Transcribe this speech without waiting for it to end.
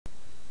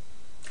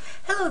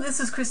Hello, this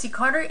is Kristi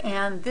Carter,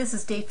 and this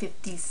is day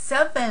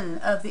 57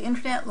 of the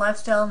Internet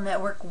Lifestyle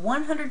Network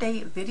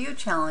 100-Day Video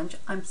Challenge.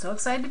 I'm so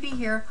excited to be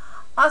here.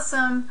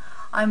 Awesome.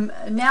 I'm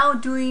now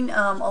doing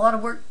a lot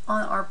of work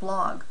on our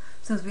blog.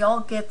 Since we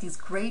all get these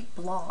great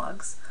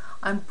blogs,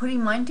 I'm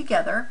putting mine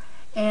together,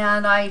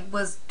 and I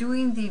was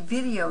doing the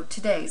video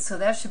today, so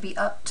that should be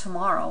up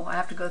tomorrow. I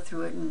have to go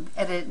through it and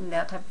edit and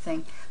that type of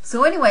thing.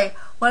 So anyway,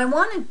 what I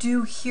want to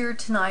do here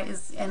tonight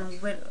is, and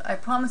what I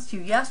promised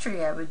you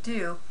yesterday I would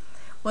do,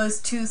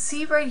 was to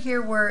see right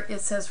here where it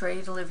says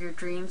ready to live your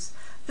dreams.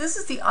 This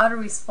is the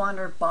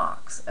autoresponder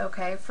box,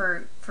 okay,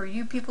 for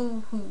you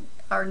people who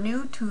are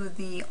new to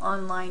the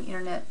online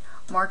internet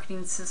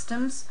marketing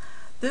systems.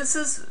 This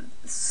is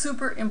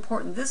super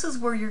important. This is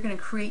where you're going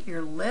to create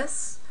your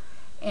lists,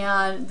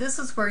 and this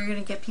is where you're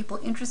going to get people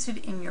interested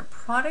in your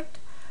product,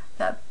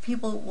 that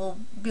people will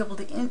be able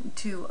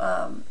to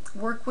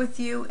work with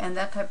you and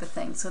that type of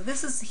thing. So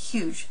this is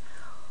huge.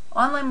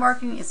 Online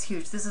marketing is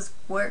huge. This is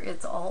where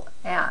it's all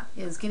at,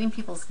 is getting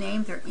people's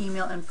name, their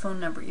email, and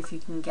phone number if you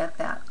can get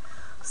that.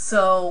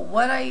 So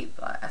I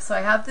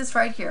have this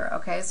right here,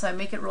 okay? So I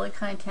make it really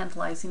kind of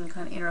tantalizing and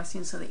kind of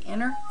interesting. So they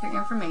enter their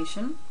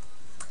information,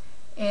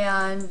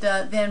 and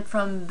then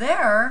from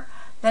there,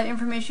 that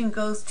information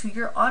goes to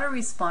your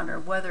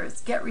autoresponder, whether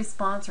it's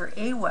GetResponse or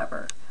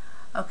Aweber.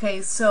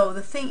 Okay, so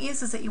the thing is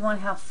that you want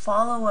to have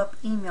follow-up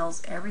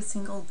emails every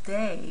single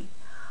day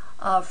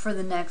for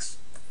the next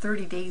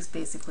 30 days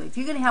basically. If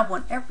you're going to have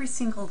one every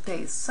single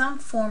day, some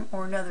form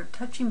or another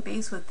touching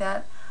base with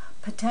that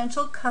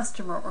potential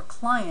customer or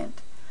client,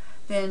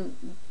 then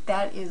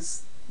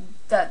that's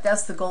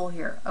the goal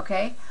here.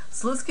 Okay,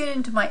 so let's get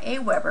into my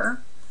Aweber,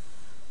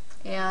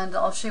 and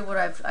I'll show you what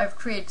I've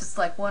created, just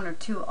like one or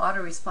two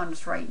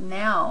autoresponders right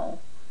now.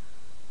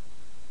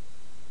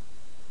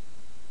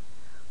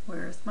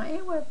 Where's my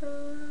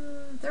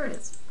Aweber? There it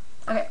is.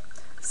 Okay,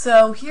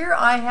 so here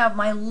I have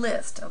my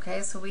list.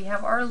 Okay, so we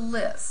have our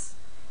list.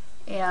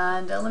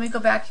 And let me go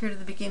back here to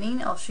the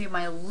beginning. I'll show you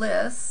my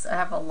lists. I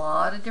have a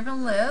lot of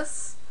different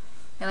lists.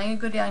 And I'm going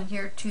to go down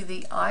here to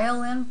the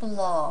ILN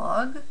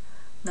blog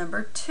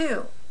number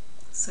 2.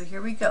 So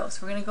here we go.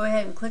 So we're going to go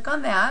ahead and click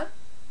on that.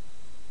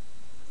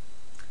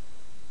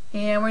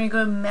 And we're going to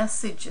go to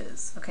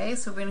messages. Okay,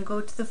 so we're going to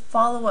go to the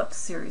follow-up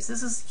series.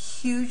 This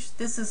is huge.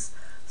 This is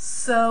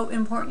so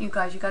important, you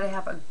guys. You got to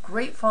have a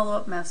great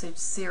follow-up message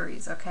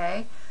series,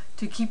 okay,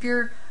 to keep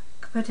your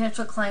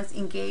potential clients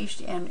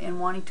engaged and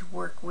wanting to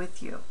work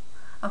with you.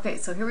 Okay,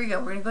 so here we go.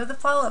 We're going to go to the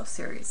follow-up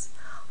series.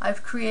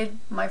 I've created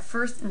my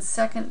first and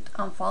second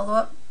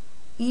follow-up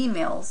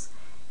emails,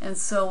 and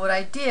so what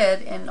I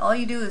did, and all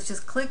you do is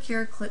just click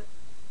here, click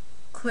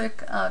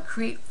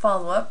create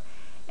follow-up,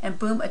 and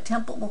boom, a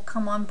template will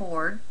come on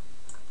board.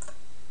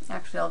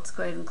 Actually, I'll just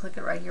go ahead and click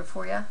it right here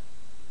for you.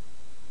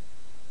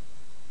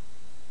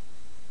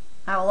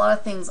 I have a lot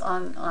of things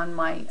on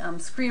my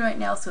screen right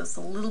now, so it's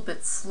a little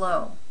bit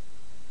slow.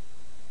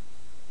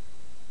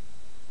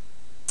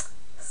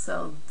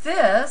 So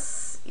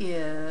this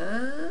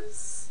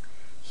is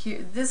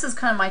here. This is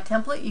kind of my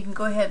template. You can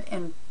go ahead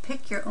and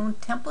pick your own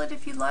template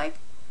if you like.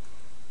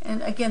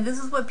 And again,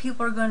 this is what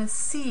people are going to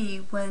see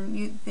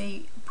when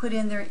they put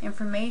in their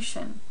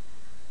information.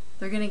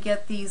 They're going to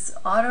get these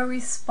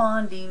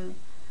auto-responding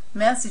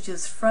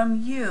messages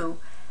from you,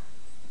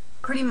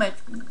 pretty much,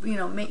 you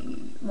know,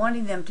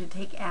 wanting them to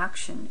take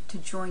action to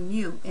join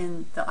you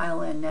in the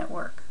ILN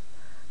network.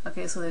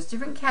 Okay, so there's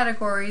different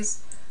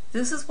categories.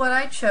 This is what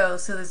I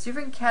chose. So there's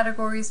different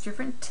categories,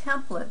 different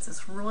templates.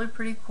 It's really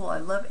pretty cool. I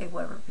love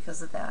Aweber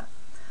because of that.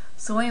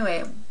 So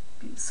anyway,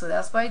 so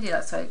that's what I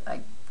did. So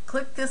I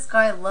clicked this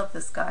guy. I love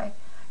this guy.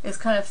 It's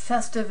kind of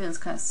festive and it's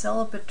kind of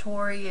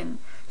celebratory and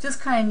just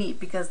kind of neat,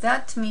 because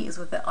that to me is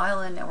what the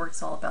ILN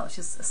network's all about. It's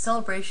just a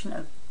celebration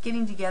of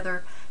getting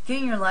together,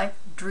 getting your life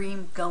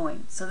dream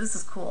going. So this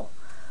is cool.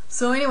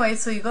 So anyway,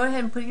 so you go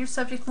ahead and put in your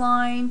subject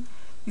line.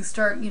 You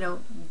start, you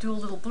know, do a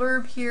little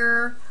blurb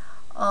here.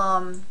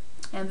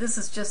 And this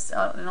is just,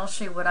 and I'll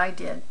show you what I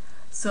did.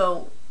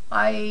 So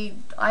I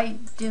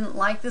didn't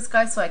like this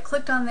guy, so I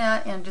clicked on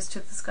that and just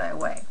took this guy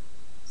away.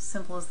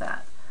 Simple as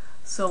that.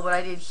 So what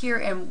I did here,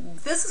 and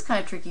this is kind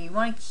of tricky, you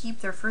want to keep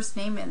their first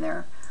name in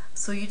there.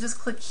 So you just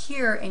click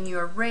here and you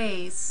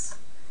erase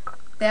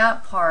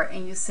that part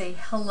and you say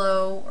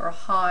hello or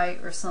hi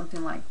or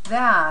something like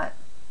that.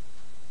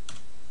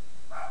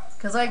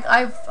 Because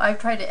I've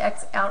tried to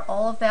X out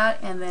all of that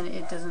and then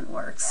it doesn't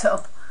work.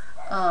 So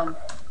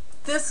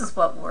this is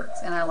what works,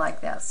 and I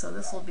like that. So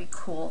this will be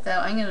cool.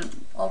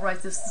 I'll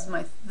write this.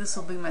 This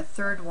will be my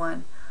third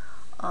one.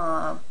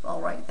 I'll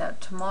write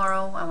that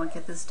tomorrow. I want to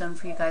get this done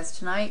for you guys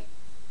tonight.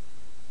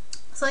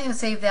 So I'm going to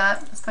save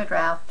that. That's my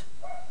draft.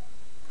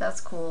 That's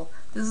cool.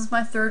 This is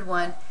my third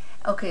one.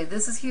 Okay,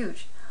 this is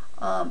huge.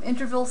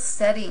 Interval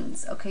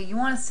settings. Okay, you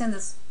want to send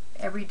this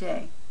every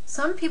day.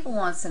 Some people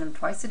want to send them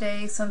twice a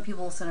day. Some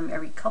people send them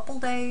every couple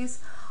days.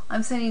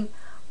 I'm sending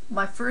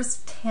my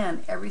first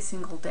 10 every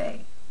single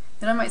day.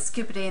 Then I might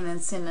skip a day and then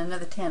send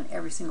another 10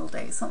 every single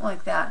day, something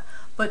like that.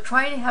 But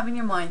try to have in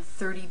your mind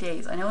 30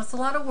 days. I know it's a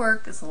lot of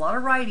work, it's a lot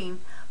of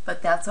writing,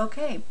 but that's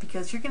okay,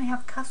 because you're going to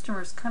have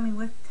customers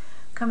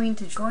coming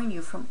to join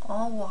you from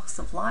all walks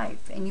of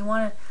life, and you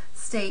want to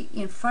stay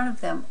in front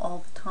of them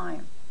all the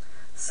time.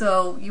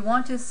 So you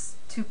want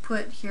to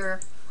put here,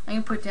 I'm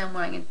going to put down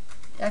when I can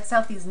X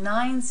out these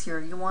 9s here.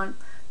 You want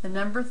the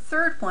number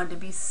 3rd one to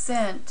be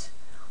sent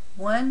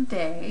 1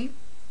 day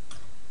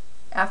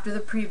after the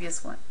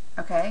previous one.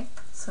 Okay,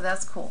 so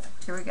that's cool.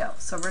 Here we go.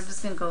 So we're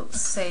just going to go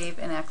save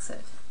and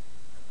exit.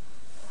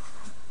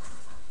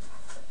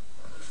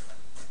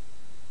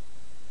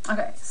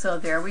 Okay, so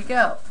there we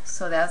go.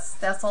 So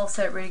that's all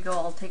set, ready to go.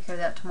 I'll take care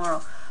of that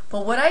tomorrow.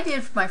 But what I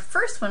did for my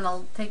first one,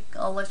 I'll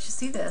let you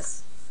see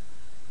this.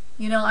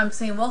 You know, I'm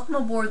saying welcome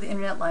aboard the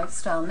Internet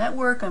Lifestyle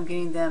Network. I'm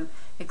getting them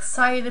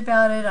excited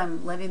about it.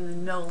 I'm letting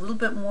them know a little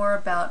bit more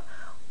about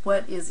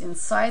what is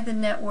inside the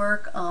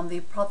network.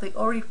 They probably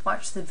already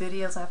watched the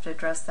videos. I have to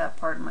address that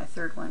part in my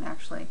 3rd one,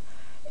 actually.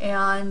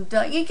 And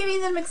you're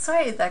getting them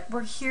excited. Like,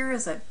 we're here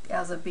as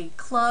a big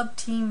club.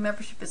 Team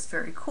membership is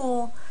very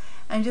cool.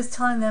 And just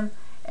telling them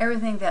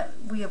everything that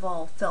we have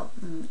all felt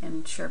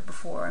and shared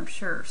before, I'm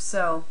sure.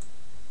 So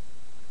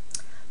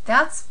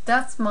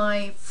that's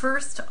my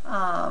first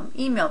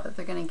email that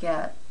they're going to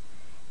get.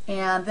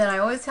 And then I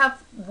always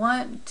have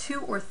 1,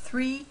 2, or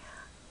 3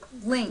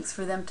 links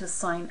for them to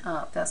sign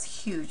up.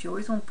 That's huge. You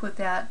always want to put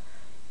that,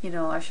 you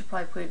know, I should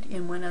probably put it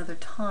in one other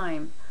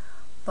time.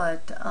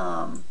 But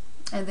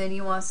and then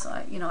you want,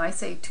 you know, I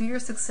say to your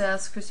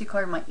success, Kristi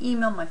Carter, my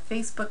email, my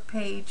Facebook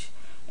page,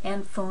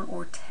 and phone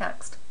or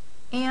text,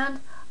 and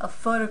a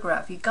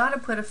photograph. You got to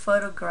put a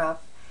photograph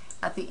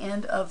at the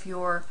end of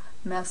your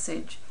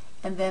message,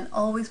 and then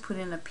always put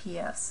in a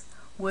PS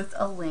with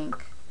a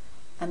link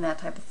and that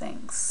type of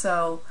thing.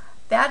 So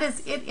that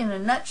is it in a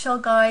nutshell,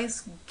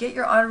 guys. Get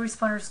your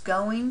autoresponders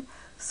going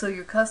so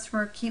your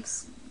customer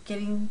keeps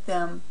getting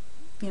them,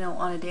 you know,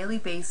 on a daily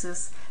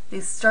basis. They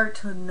start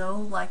to know,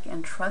 like,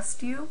 and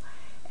trust you,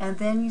 and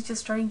then you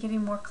just start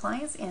getting more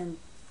clients, and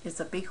it's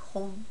a big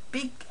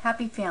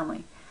happy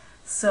family.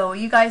 So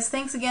you guys,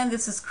 thanks again.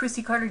 This is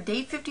Kristi Carter,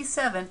 day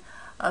 57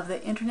 of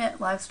the Internet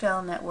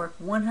Lifestyle Network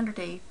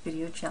 100-Day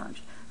Video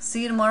Challenge.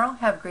 See you tomorrow.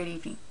 Have a great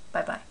evening.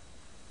 Bye-bye.